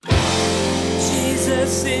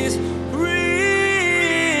Jesus is real.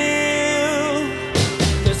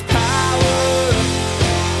 There's power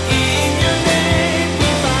in your name. We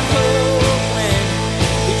find hope when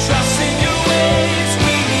we trust in your ways.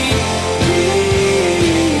 We need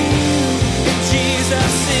real. And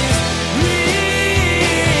Jesus is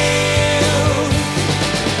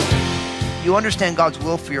real. You understand God's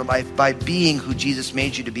will for your life by being who Jesus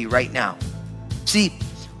made you to be right now. See,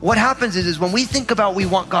 what happens is when we think about we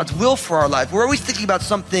want God's will for our life, we're always thinking about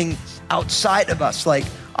something outside of us. Like,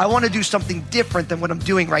 I want to do something different than what I'm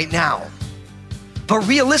doing right now. But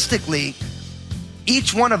realistically,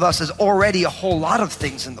 each one of us is already a whole lot of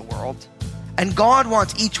things in the world. And God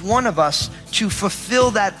wants each one of us to fulfill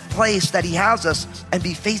that place that he has us and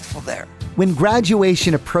be faithful there. When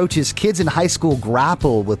graduation approaches, kids in high school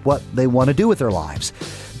grapple with what they want to do with their lives.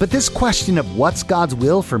 But this question of what's God's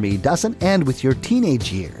will for me doesn't end with your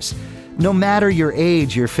teenage years. No matter your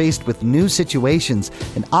age, you're faced with new situations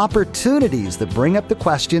and opportunities that bring up the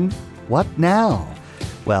question, what now?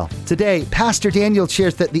 Well, today, Pastor Daniel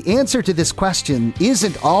shares that the answer to this question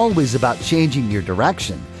isn't always about changing your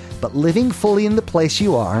direction, but living fully in the place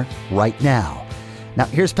you are right now. Now,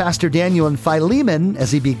 here's Pastor Daniel in Philemon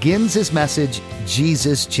as he begins his message,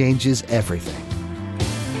 Jesus Changes Everything.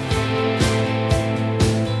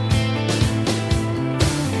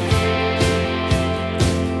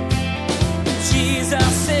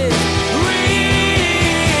 Jesus is real.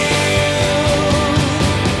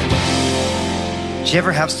 Do you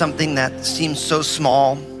ever have something that seems so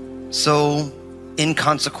small, so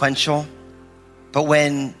inconsequential, but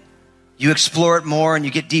when you explore it more and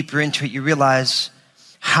you get deeper into it, you realize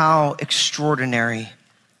how extraordinary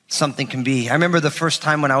something can be? I remember the first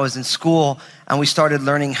time when I was in school and we started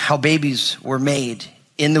learning how babies were made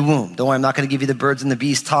in the womb. Don't worry, I'm not going to give you the birds and the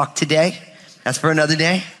bees talk today. That's for another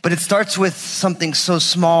day. But it starts with something so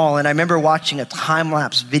small. And I remember watching a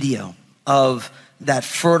time-lapse video of that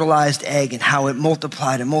fertilized egg and how it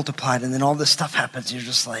multiplied and multiplied. And then all this stuff happens. And you're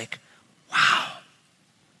just like, wow.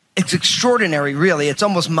 It's extraordinary, really. It's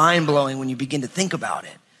almost mind-blowing when you begin to think about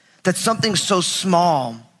it. That something so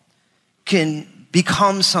small can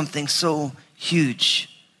become something so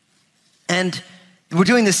huge. And we're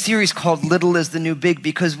doing this series called Little is the New Big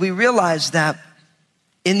because we realize that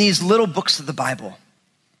in these little books of the Bible,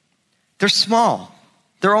 they're small.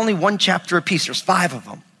 They're only one chapter apiece. There's 5 of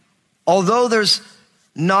them. Although there's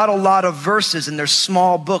not a lot of verses and they're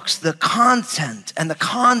small books, the content and the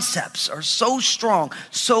concepts are so strong,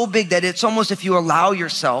 so big that it's almost if you allow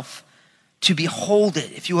yourself to behold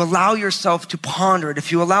it, if you allow yourself to ponder it,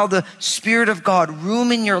 if you allow the Spirit of God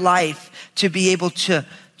room in your life to be able to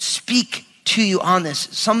speak to you on this,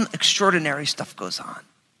 some extraordinary stuff goes on.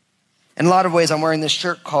 In a lot of ways, I'm wearing this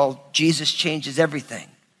shirt called Jesus Changes Everything.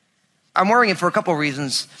 I'm wearing it for a couple of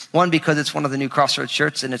reasons. One, because it's one of the new Crossroads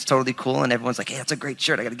shirts and it's totally cool and everyone's like, hey, that's a great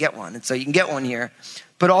shirt, I gotta get one. And so you can get one here.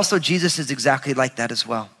 But also Jesus is exactly like that as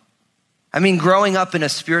well. I mean, growing up in a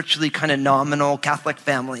spiritually kind of nominal Catholic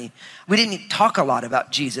family, we didn't talk a lot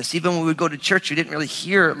about Jesus. Even when we would go to church, we didn't really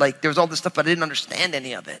hear, like there was all this stuff, but I didn't understand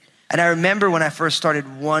any of it. And I remember when I first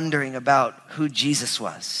started wondering about who Jesus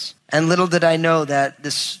was. And little did I know that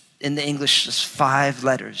this, in the English, just 5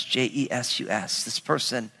 letters, J-E-S-U-S, this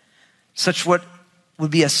person, such what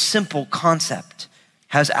would be a simple concept,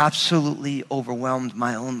 has absolutely overwhelmed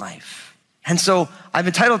my own life. And so I've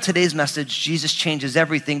entitled today's message, Jesus Changes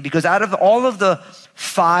Everything, because out of all of the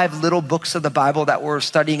 5 little books of the Bible that we're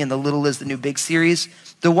studying in the Little is the New Big series,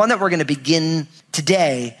 the one that we're gonna begin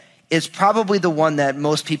today is probably the one that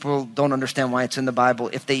most people don't understand why it's in the Bible,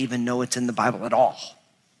 if they even know it's in the Bible at all.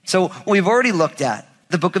 So we've already looked at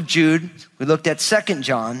the book of Jude, we looked at 2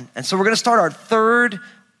 John, and so we're gonna start our 3rd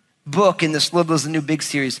book in this Little is the New Big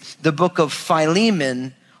series, the book of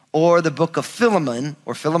Philemon, or the book of Philemon,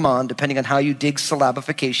 or Philemon, depending on how you dig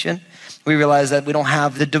syllabification. We realize that we don't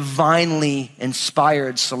have the divinely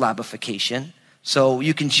inspired syllabification, so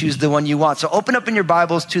you can choose the one you want. So open up in your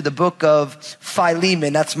Bibles to the book of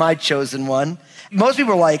Philemon. That's my chosen one. Most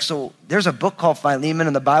people are like, so there's a book called Philemon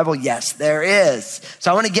in the Bible? Yes, there is.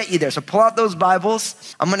 So I want to get you there. So pull out those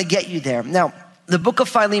Bibles. I'm going to get you there. Now, the book of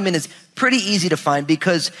Philemon is pretty easy to find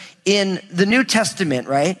because in the New Testament,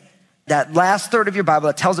 right, that last third of your Bible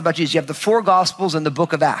that tells about Jesus, you have the 4 Gospels and the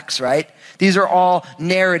book of Acts, right? These are all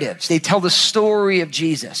narratives. They tell the story of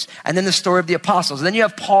Jesus and then the story of the apostles. And then you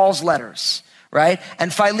have Paul's letters, right?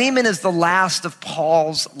 And Philemon is the last of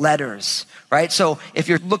Paul's letters, right? So if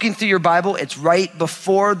you're looking through your Bible, it's right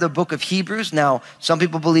before the book of Hebrews. Now, some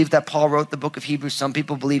people believe that Paul wrote the book of Hebrews. Some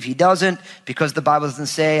people believe he doesn't, because the Bible doesn't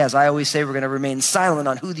say, as I always say, we're going to remain silent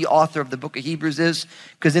on who the author of the book of Hebrews is,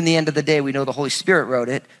 because in the end of the day, we know the Holy Spirit wrote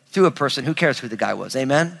it through a person. Who cares who the guy was?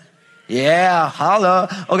 Amen? Yeah,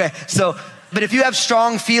 holla. Okay, but if you have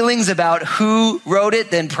strong feelings about who wrote it,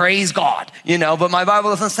 then praise God, but my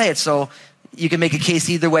Bible doesn't say it, so you can make a case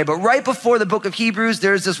either way. But right before the book of Hebrews,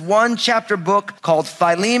 there's this one chapter book called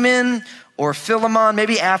Philemon or Philemon.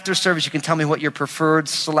 Maybe after service, you can tell me what your preferred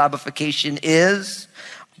syllabification is.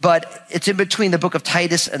 But it's in between the book of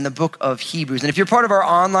Titus and the book of Hebrews. And if you're part of our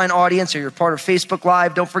online audience or you're part of Facebook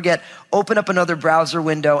Live, don't forget, open up another browser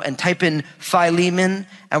window and type in Philemon.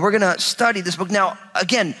 And we're going to study this book. Now,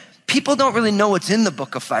 again, people don't really know what's in the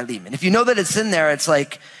book of Philemon. If you know that it's in there, it's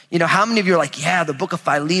like, how many of you are like, yeah, the book of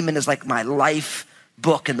Philemon is like my life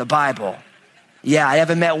book in the Bible. Yeah, I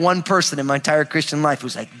haven't met one person in my entire Christian life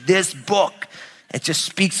who's like, this book, it just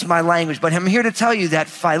speaks my language. But I'm here to tell you that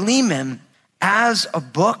Philemon, as a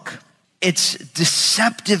book, it's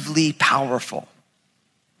deceptively powerful.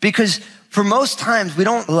 Because for most times,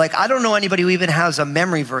 I don't know anybody who even has a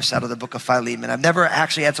memory verse out of the book of Philemon. I've never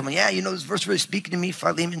actually had someone, this verse really speaking to me,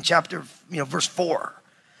 Philemon chapter, verse 4.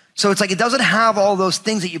 So it's like, it doesn't have all those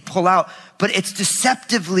things that you pull out, but it's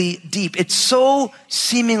deceptively deep. It's so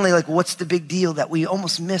seemingly like, what's the big deal, that we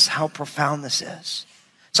almost miss how profound this is.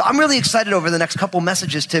 So I'm really excited over the next couple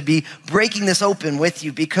messages to be breaking this open with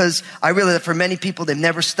you, because I realize that for many people, they've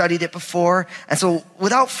never studied it before. And so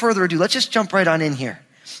without further ado, let's just jump right on in here.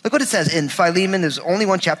 Look what it says in Philemon. There's only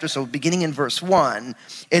one chapter, so beginning in verse 1,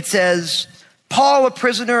 it says, Paul, a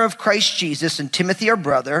prisoner of Christ Jesus, and Timothy, our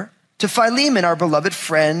brother, to Philemon, our beloved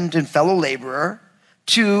friend and fellow laborer,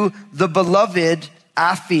 to the beloved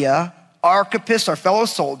Apphia, Archippus, our fellow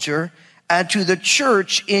soldier, and to the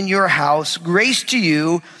church in your house, grace to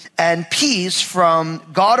you and peace from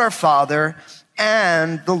God our Father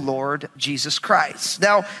and the Lord Jesus Christ.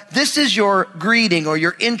 Now, this is your greeting or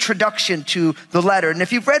your introduction to the letter. And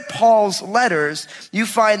if you've read Paul's letters, you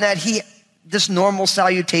find that this normal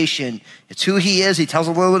salutation, it's who he is. He tells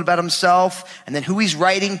a little bit about himself, and then who he's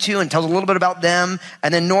writing to, and tells a little bit about them.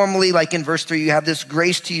 And then normally, like in verse 3, you have this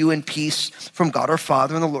grace to you and peace from God our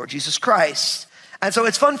Father and the Lord Jesus Christ. And so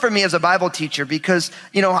it's fun for me as a Bible teacher because,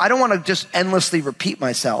 I don't want to just endlessly repeat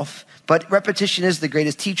myself, but repetition is the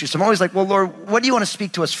greatest teacher. So I'm always like, well, Lord, what do you want to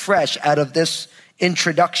speak to us fresh out of this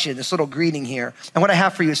introduction, this little greeting here? And what I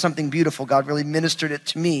have for you is something beautiful. God really ministered it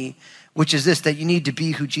to me, which is this, that you need to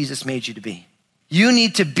be who Jesus made you to be. You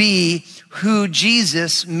need to be who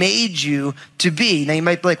Jesus made you to be. Now you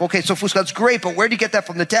might be like, okay, so Fusco, that's great, but where do you get that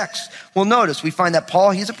from the text? Well, notice we find that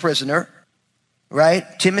Paul, he's a prisoner, right?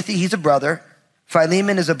 Timothy, he's a brother.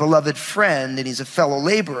 Philemon is a beloved friend and he's a fellow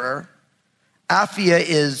laborer. Apphia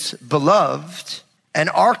is beloved, and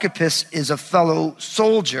Archippus is a fellow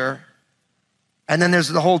soldier. And then there's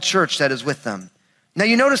the whole church that is with them. Now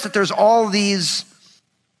you notice that there's all these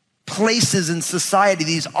places in society,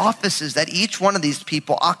 these offices that each one of these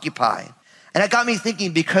people occupy. And it got me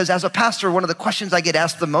thinking, because as a pastor, one of the questions I get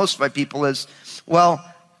asked the most by people is, well,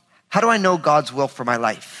 how do I know God's will for my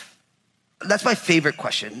life? That's my favorite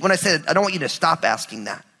question. When I said, I don't want you to stop asking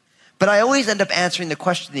that. But I always end up answering the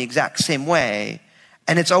question the exact same way.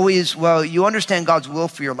 And it's always, well, you understand God's will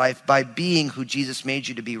for your life by being who Jesus made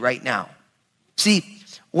you to be right now. See,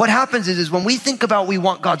 what happens is when we think about we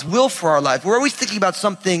want God's will for our life, we're always thinking about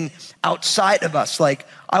something outside of us. Like,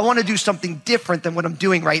 I want to do something different than what I'm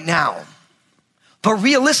doing right now. But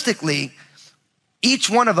realistically, each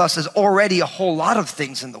one of us is already a whole lot of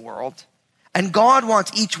things in the world. And God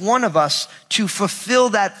wants each one of us to fulfill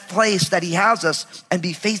that place that he has us and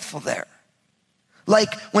be faithful there.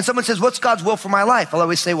 Like when someone says, what's God's will for my life? I'll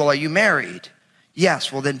always say, well, are you married?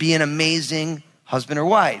 Yes. Well, then be an amazing husband or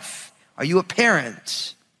wife. Are you a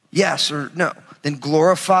parent? Yes or no. Then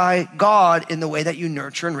glorify God in the way that you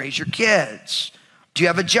nurture and raise your kids. Do you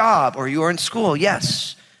have a job or you are in school?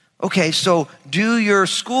 Yes. Okay, so do your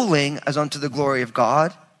schooling as unto the glory of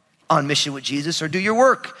God, on mission with Jesus, or do your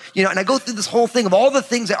work. And I go through this whole thing of all the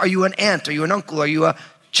things that, are you an aunt? Are you an uncle? Are you a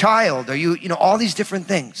child? Are you, all these different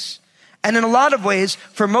things. And in a lot of ways,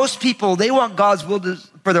 for most people, they want God's will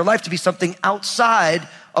for their life to be something outside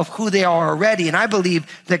of who they are already. And I believe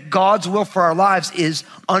that God's will for our lives is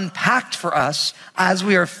unpacked for us as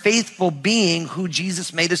we are faithful being who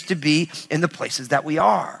Jesus made us to be in the places that we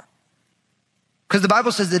are. Because the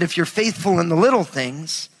Bible says that if you're faithful in the little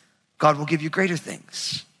things, God will give you greater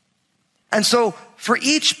things. And so for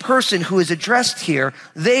each person who is addressed here,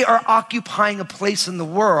 they are occupying a place in the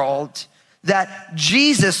world that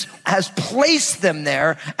Jesus has placed them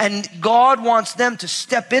there, and God wants them to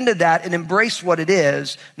step into that and embrace what it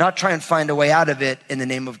is, not try and find a way out of it in the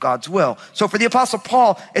name of God's will. So for the Apostle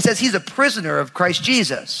Paul, it says he's a prisoner of Christ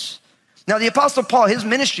Jesus. Now the Apostle Paul, his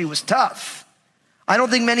ministry was tough. I don't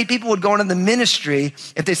think many people would go into the ministry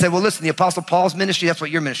if they said, well, listen, the Apostle Paul's ministry, that's what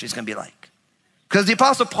your ministry is going to be like. Because the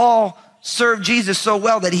Apostle Paul served Jesus so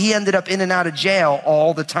well that he ended up in and out of jail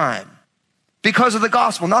all the time. Because of the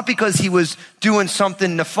gospel, not because he was doing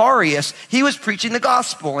something nefarious. He was preaching the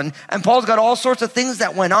gospel. And Paul's got all sorts of things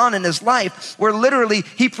that went on in his life where literally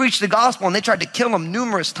he preached the gospel and they tried to kill him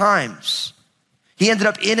numerous times. He ended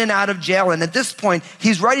up in and out of jail. And at this point,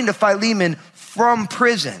 he's writing to Philemon from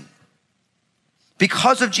prison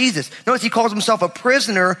because of Jesus. Notice he calls himself a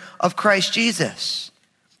prisoner of Christ Jesus.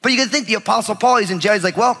 But you can think the Apostle Paul, he's in jail. He's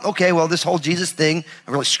like, well, okay, well, this whole Jesus thing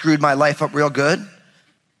really screwed my life up real good.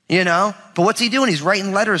 You know, but what's he doing? He's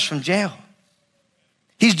writing letters from jail.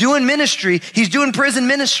 He's doing ministry. He's doing prison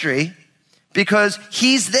ministry because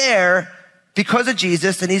he's there because of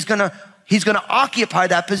Jesus, and he's gonna occupy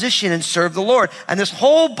that position and serve the Lord. And this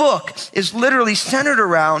whole book is literally centered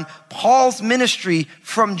around Paul's ministry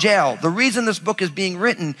from jail. The reason this book is being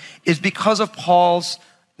written is because of Paul's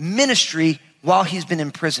ministry while he's been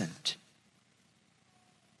imprisoned.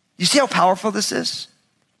 You see how powerful this is?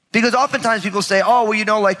 Because oftentimes people say, oh, well, you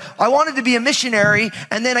know, like I wanted to be a missionary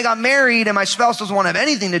and then I got married and my spouse doesn't want to have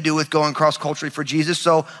anything to do with going cross-culturally for Jesus.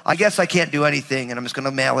 So I guess I can't do anything and I'm just going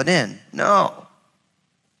to mail it in. No.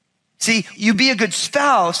 See, you be a good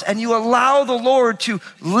spouse and you allow the Lord to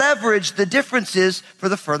leverage the differences for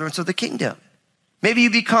the furtherance of the kingdom. Maybe you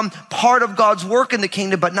become part of God's work in the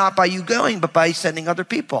kingdom, but not by you going, but by sending other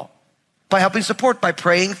people. By helping support, by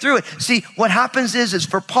praying through it. See, what happens is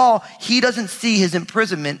for Paul, he doesn't see his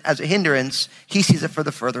imprisonment as a hindrance. He sees it for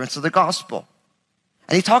the furtherance of the gospel.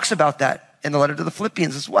 And he talks about that in the letter to the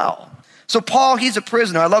Philippians as well. So Paul, he's a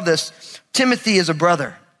prisoner. I love this. Timothy is a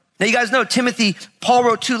brother. Now you guys know Timothy, Paul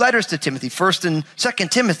wrote 2 letters to Timothy, 1st and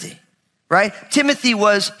 2nd Timothy, right? Timothy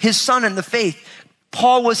was his son in the faith.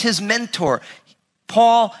 Paul was his mentor.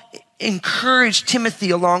 Paul encouraged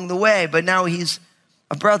Timothy along the way, but now he's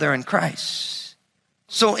a brother in Christ.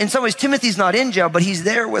 So in some ways, Timothy's not in jail, but he's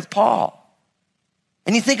there with Paul.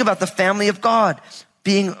 And you think about the family of God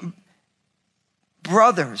being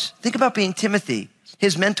brothers. Think about being Timothy.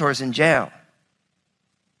 His mentor's in jail.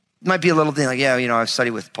 It might be a little thing like, yeah, you know, I've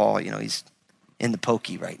studied with Paul. You know, he's in the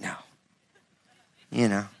pokey right now. You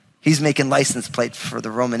know, he's making license plates for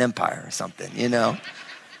the Roman Empire or something, you know.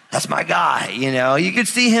 That's my guy, you know. You could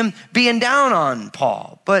see him being down on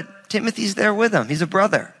Paul, but Timothy's there with him. He's a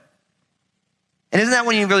brother. And isn't that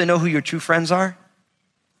when you really know who your true friends are?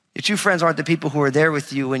 Your true friends aren't the people who are there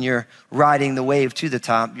with you when you're riding the wave to the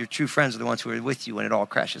top. Your true friends are the ones who are with you when it all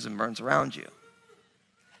crashes and burns around you.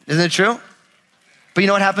 Isn't it true? But you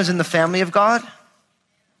know what happens in the family of God?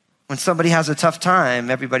 When somebody has a tough time,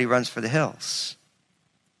 everybody runs for the hills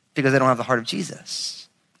because they don't have the heart of Jesus.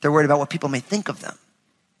 They're worried about what people may think of them.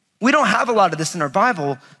 We don't have a lot of this in our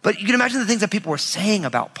Bible, but you can imagine the things that people were saying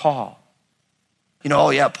about Paul. You know, oh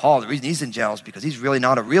yeah, Paul, the reason he's in jail is because he's really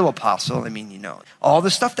not a real apostle. I mean, you know, all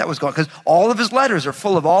the stuff that was going on, because all of his letters are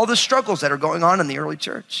full of all the struggles that are going on in the early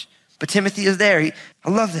church. But Timothy is there. I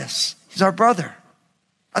love this. He's our brother.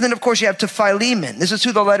 And then, of course, you have to Philemon. This is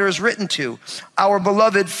who the letter is written to, our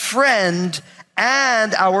beloved friend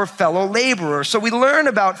and our fellow laborer. So we learn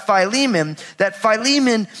about Philemon, that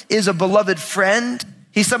Philemon is a beloved friend.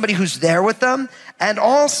 He's somebody who's there with them. And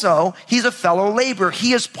also, he's a fellow laborer.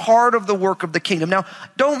 He is part of the work of the kingdom. Now,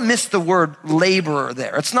 don't miss the word laborer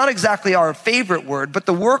there. It's not exactly our favorite word, but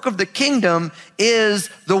the work of the kingdom is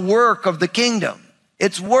the work of the kingdom.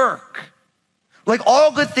 It's work. Like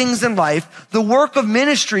all good things in life, the work of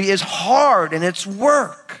ministry is hard and it's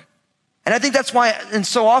work. And I think that's why, and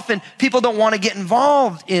so often, people don't want to get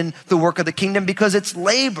involved in the work of the kingdom because it's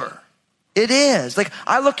labor. It is. Like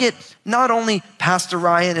I look at not only Pastor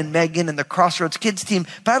Ryan and Megan and the Crossroads Kids team,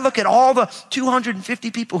 but I look at all the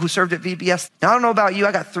 250 people who served at VBS. Now, I don't know about you.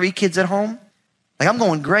 I got 3 kids at home. Like I'm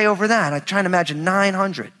going gray over that. I'm trying to imagine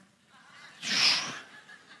 900.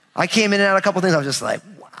 I came in and out a couple of things. I was just like,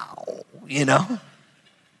 wow, you know?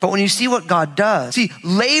 But when you see what God does, see,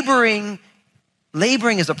 laboring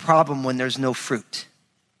is a problem when there's no fruit.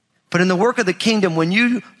 But in the work of the kingdom, when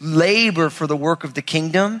you labor for the work of the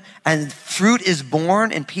kingdom and fruit is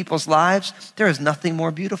born in people's lives, there is nothing more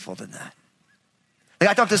beautiful than that. Like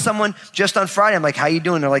I talked to someone just on Friday. I'm like, how you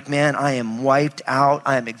doing? They're like, man, I am wiped out.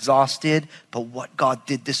 I am exhausted. But what God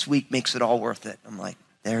did this week makes it all worth it. I'm like,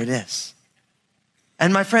 there it is.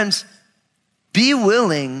 And my friends, be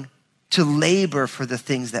willing to labor for the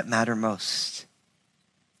things that matter most.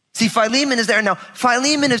 See, Philemon is there. Now,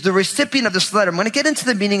 Philemon is the recipient of this letter. I'm going to get into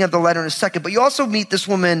the meaning of the letter in a second, but you also meet this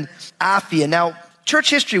woman, Apphia. Now, church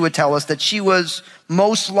history would tell us that she was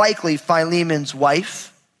most likely Philemon's wife.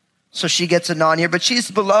 So she gets a nod here, but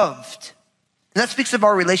she's beloved. And that speaks of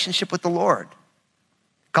our relationship with the Lord.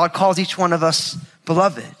 God calls each one of us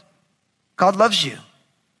beloved. God loves you.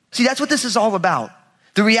 See, that's what this is all about.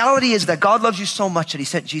 The reality is that God loves you so much that he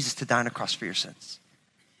sent Jesus to die on a cross for your sins.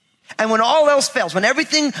 And when all else fails, when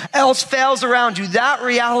everything else fails around you, that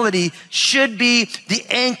reality should be the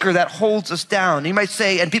anchor that holds us down. You might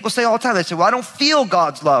say, and people say all the time, they say, well, I don't feel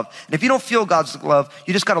God's love. And if you don't feel God's love,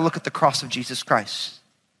 you just got to look at the cross of Jesus Christ.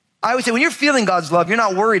 I always say, when you're feeling God's love, you're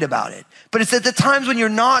not worried about it. But it's at the times when you're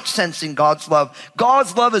not sensing God's love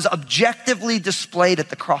is objectively displayed at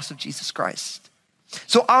the cross of Jesus Christ.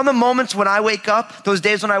 So on the moments when I wake up, those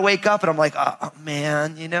days when I wake up and I'm like, oh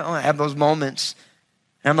man, I have those moments.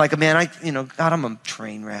 And I'm like, man, God, I'm a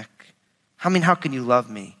train wreck. How can you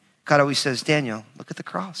love me? God always says, Daniel, look at the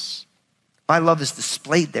cross. My love is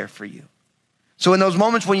displayed there for you. So in those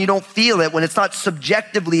moments when you don't feel it, when it's not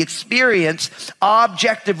subjectively experienced,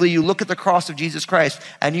 objectively you look at the cross of Jesus Christ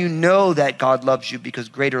and you know that God loves you because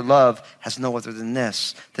greater love has no other than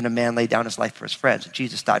this, than a man laid down his life for his friends.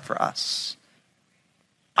 Jesus died for us.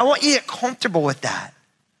 I want you to get comfortable with that.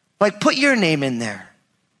 Like put your name in there.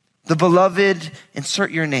 The beloved,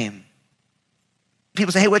 insert your name.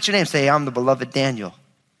 People say, hey, what's your name? Say, I'm the beloved Daniel.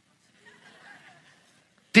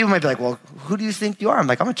 People might be like, well, who do you think you are? I'm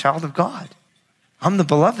like, I'm a child of God. I'm the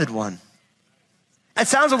beloved one. It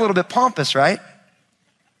sounds a little bit pompous, right?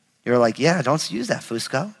 You're like, yeah, don't use that,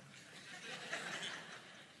 Fusco.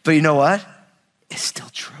 But you know what? It's still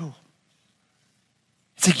true.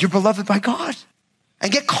 It's like you're beloved by God.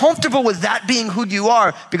 And get comfortable with that being who you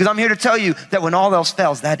are, because I'm here to tell you that when all else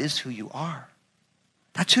fails, that is who you are.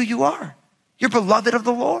 That's who you are. You're beloved of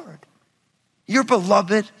the Lord. You're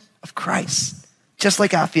beloved of Christ, just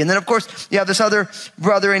like Apphia. And then, of course, you have this other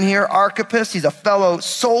brother in here, Archippus. He's a fellow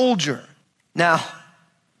soldier. Now,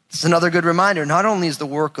 it's another good reminder. Not only is the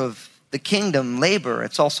work of the kingdom labor,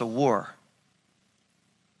 it's also war.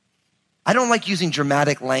 I don't like using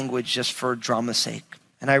dramatic language just for drama's sake.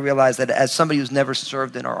 And I realize that as somebody who's never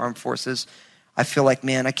served in our armed forces, I feel like,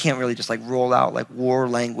 man, I can't really just roll out war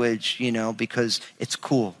language, because it's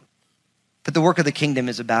cool. But the work of the kingdom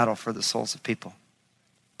is a battle for the souls of people.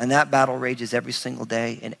 And that battle rages every single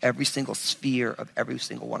day in every single sphere of every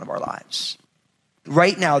single one of our lives.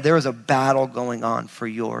 Right now, there is a battle going on for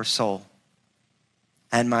your soul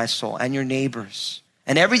and my soul and your neighbors.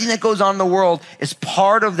 And everything that goes on in the world is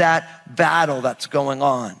part of that battle that's going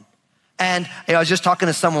on. And I was just talking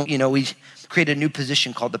to someone, we created a new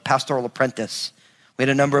position called the pastoral apprentice. We had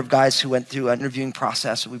a number of guys who went through an interviewing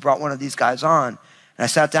process, and we brought one of these guys on. And I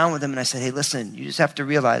sat down with him and I said, hey, listen, you just have to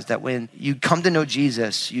realize that when you come to know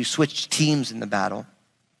Jesus, you switch teams in the battle.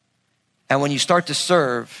 And when you start to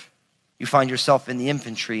serve, you find yourself in the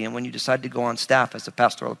infantry. And when you decide to go on staff as a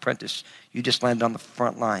pastoral apprentice, you just land on the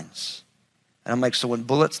front lines. And I'm like, so when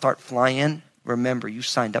bullets start flying, remember, you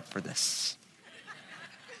signed up for this.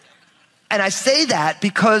 And I say that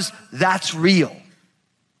because that's real.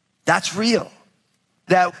 That's real.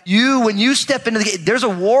 That when you step into the gate, there's a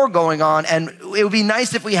war going on, and it would be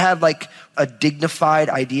nice if we had a dignified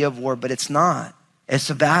idea of war, but it's not. It's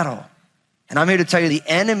a battle. And I'm here to tell you the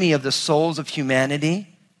enemy of the souls of humanity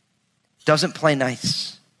doesn't play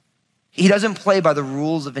nice. He doesn't play by the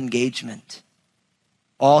rules of engagement.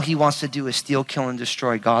 All he wants to do is steal, kill, and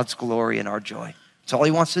destroy God's glory and our joy. That's all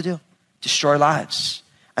he wants to do. Destroy lives.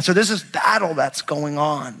 And so there's this battle that's going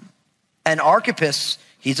on. And Archippus,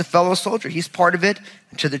 he's a fellow soldier. He's part of it.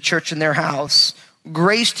 And to the church in their house,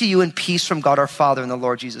 grace to you and peace from God our Father and the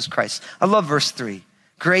Lord Jesus Christ. I love verse 3.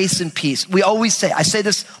 Grace and peace. We always say, I say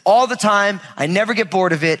this all the time. I never get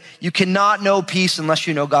bored of it. You cannot know peace unless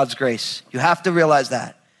you know God's grace. You have to realize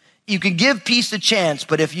that. You can give peace a chance,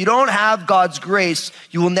 but if you don't have God's grace,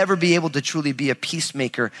 you will never be able to truly be a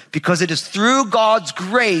peacemaker, because it is through God's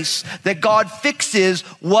grace that God fixes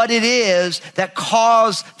what it is that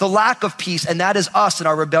caused the lack of peace, and that is us and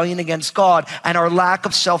our rebellion against God and our lack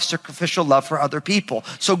of self-sacrificial love for other people.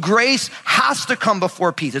 So grace has to come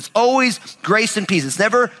before peace. It's always grace and peace. It's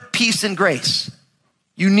never peace and grace.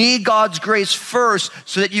 You need God's grace first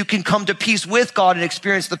so that you can come to peace with God and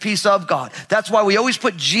experience the peace of God. That's why we always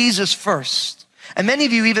put Jesus first. And many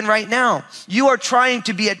of you, even right now, you are trying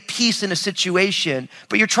to be at peace in a situation,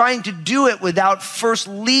 but you're trying to do it without first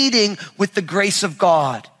leading with the grace of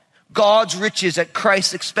God. God's riches at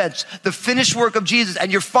Christ's expense, the finished work of Jesus.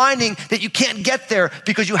 And you're finding that you can't get there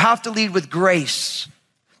because you have to lead with grace.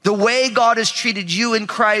 The way God has treated you in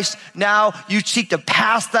Christ, now you seek to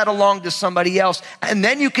pass that along to somebody else. And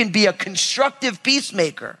then you can be a constructive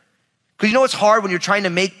peacemaker. Because you know it's hard when you're trying to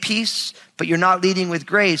make peace, but you're not leading with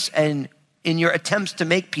grace. And in your attempts to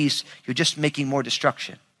make peace, you're just making more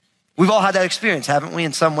destruction. We've all had that experience, haven't we,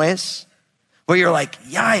 in some ways? Where you're like,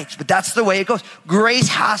 yikes, but that's the way it goes. Grace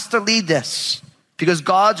has to lead this because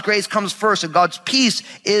God's grace comes first and God's peace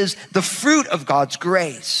is the fruit of God's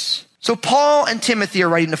grace. So Paul and Timothy are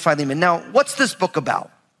writing to Philemon. Now, what's this book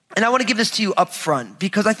about? And I want to give this to you up front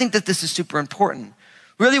because I think that this is super important.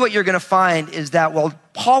 Really what you're going to find is that while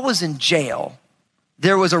Paul was in jail,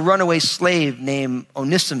 there was a runaway slave named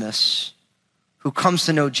Onesimus who comes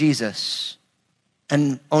to know Jesus.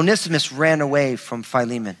 And Onesimus ran away from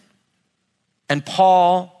Philemon. And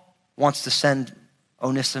Paul wants to send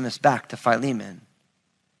Onesimus back to Philemon.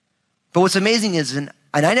 But what's amazing is, and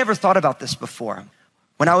I never thought about this before,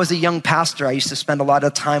 when I was a young pastor, I used to spend a lot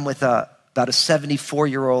of time with about a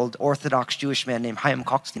 74-year-old Orthodox Jewish man named Chaim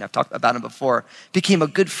Kalkstein. I've talked about him before. Became a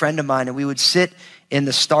good friend of mine, and we would sit in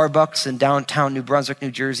the Starbucks in downtown New Brunswick,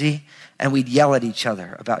 New Jersey, and we'd yell at each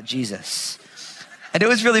other about Jesus. And it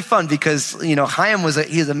was really fun because, Chaim he's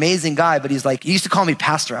an amazing guy, but he used to call me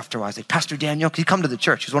pastor after a while. He's like, Pastor Daniel, can you come to the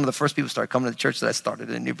church? He's one of the first people to start coming to the church that I started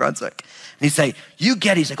in New Brunswick. And he'd say,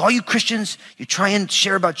 he's like, all you Christians, you try and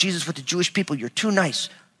share about Jesus with the Jewish people. You're too nice.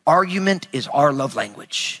 Argument is our love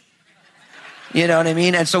language. You know what I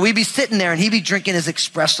mean? And so we'd be sitting there and he'd be drinking his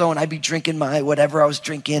espresso and I'd be drinking my whatever I was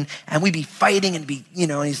drinking. And we'd be fighting and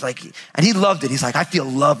and he's like, and he loved it. He's like, I feel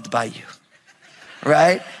loved by you.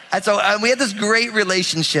 Right? And so we had this great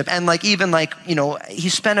relationship. And he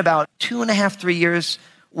spent about 2.5, 3 years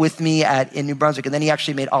with me in New Brunswick. And then he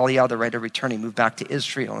actually made Aliyah, the rite of return. He moved back to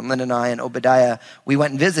Israel. And Lynn and I and Obadiah, we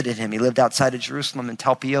went and visited him. He lived outside of Jerusalem in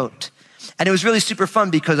Talpiot. And it was really super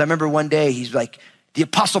fun because I remember one day he's like, the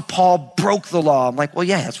Apostle Paul broke the law. I'm like, well,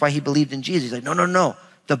 yeah, that's why he believed in Jesus. He's like, no.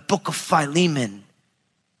 The book of Philemon,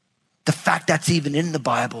 the fact that's even in the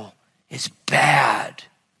Bible is bad.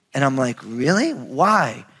 And I'm like, really?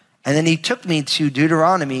 Why? And then he took me to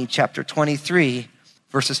Deuteronomy chapter 23,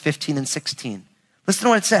 verses 15 and 16. Listen to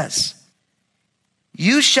what it says.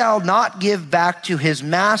 You shall not give back to his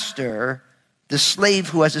master the slave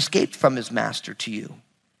who has escaped from his master to you.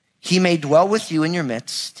 He may dwell with you in your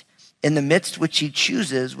midst, in the midst which he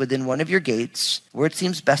chooses within one of your gates, where it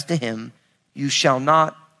seems best to him. You shall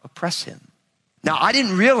not oppress him. Now, I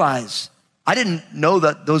didn't know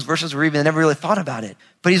that those verses were even, I never really thought about it.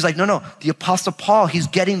 But he's like, no, the Apostle Paul, he's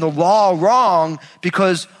getting the law wrong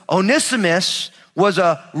because Onesimus was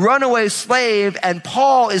a runaway slave and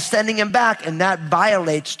Paul is sending him back and that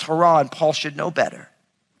violates Torah and Paul should know better.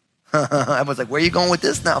 I was like, where are you going with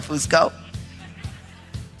this now, Fusco?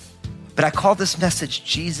 But I call this message,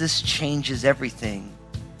 Jesus Changes Everything.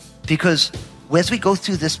 Because as we go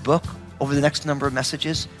through this book over the next number of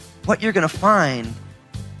messages, what you're going to find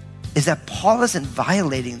is that Paul isn't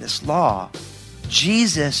violating this law.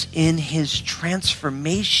 Jesus, in his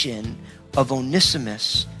transformation of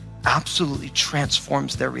Onesimus, absolutely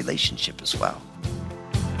transforms their relationship as well.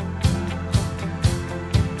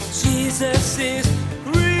 Jesus is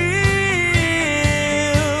real.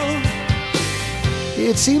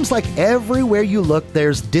 It seems like everywhere you look,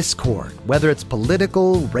 there's discord. Whether it's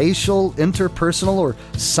political, racial, interpersonal, or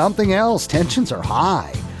something else, tensions are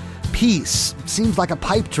high. Peace seems like a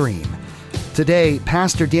pipe dream. Today,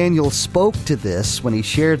 Pastor Daniel spoke to this when he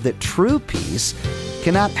shared that true peace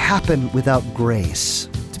cannot happen without grace.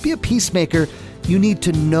 To be a peacemaker, you need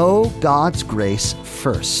to know God's grace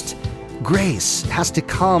first. Grace has to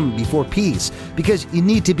come before peace because you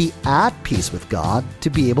need to be at peace with God to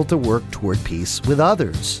be able to work toward peace with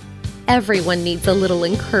others. Everyone needs a little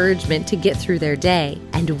encouragement to get through their day,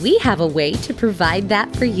 and we have a way to provide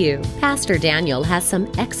that for you. Pastor Daniel has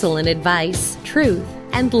some excellent advice, truth,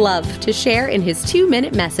 and love to share in his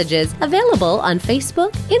 2-minute messages available on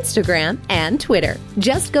Facebook, Instagram, and Twitter.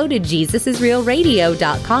 Just go to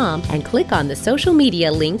JesusIsRealRadio.com and click on the social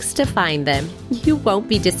media links to find them. You won't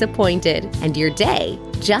be disappointed, and your day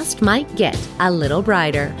just might get a little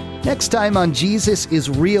brighter. Next time on Jesus is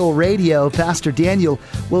Real Radio, Pastor Daniel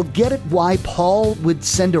will get at why Paul would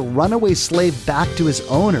send a runaway slave back to his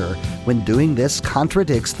owner when doing this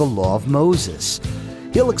contradicts the law of Moses.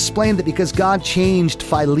 He'll explain that because God changed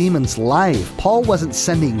Philemon's life, Paul wasn't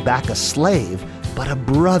sending back a slave, but a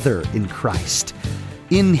brother in Christ.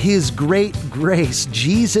 In his great grace,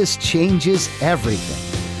 Jesus changes everything.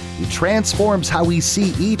 He transforms how we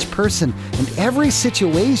see each person and every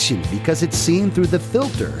situation because it's seen through the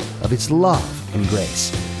filter of his love and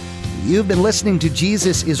grace. You've been listening to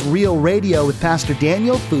Jesus is Real Radio with Pastor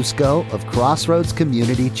Daniel Fusco of Crossroads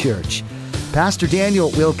Community Church. Pastor Daniel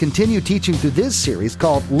will continue teaching through this series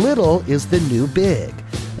called Little is the New Big.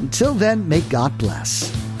 Until then, may God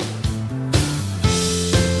bless.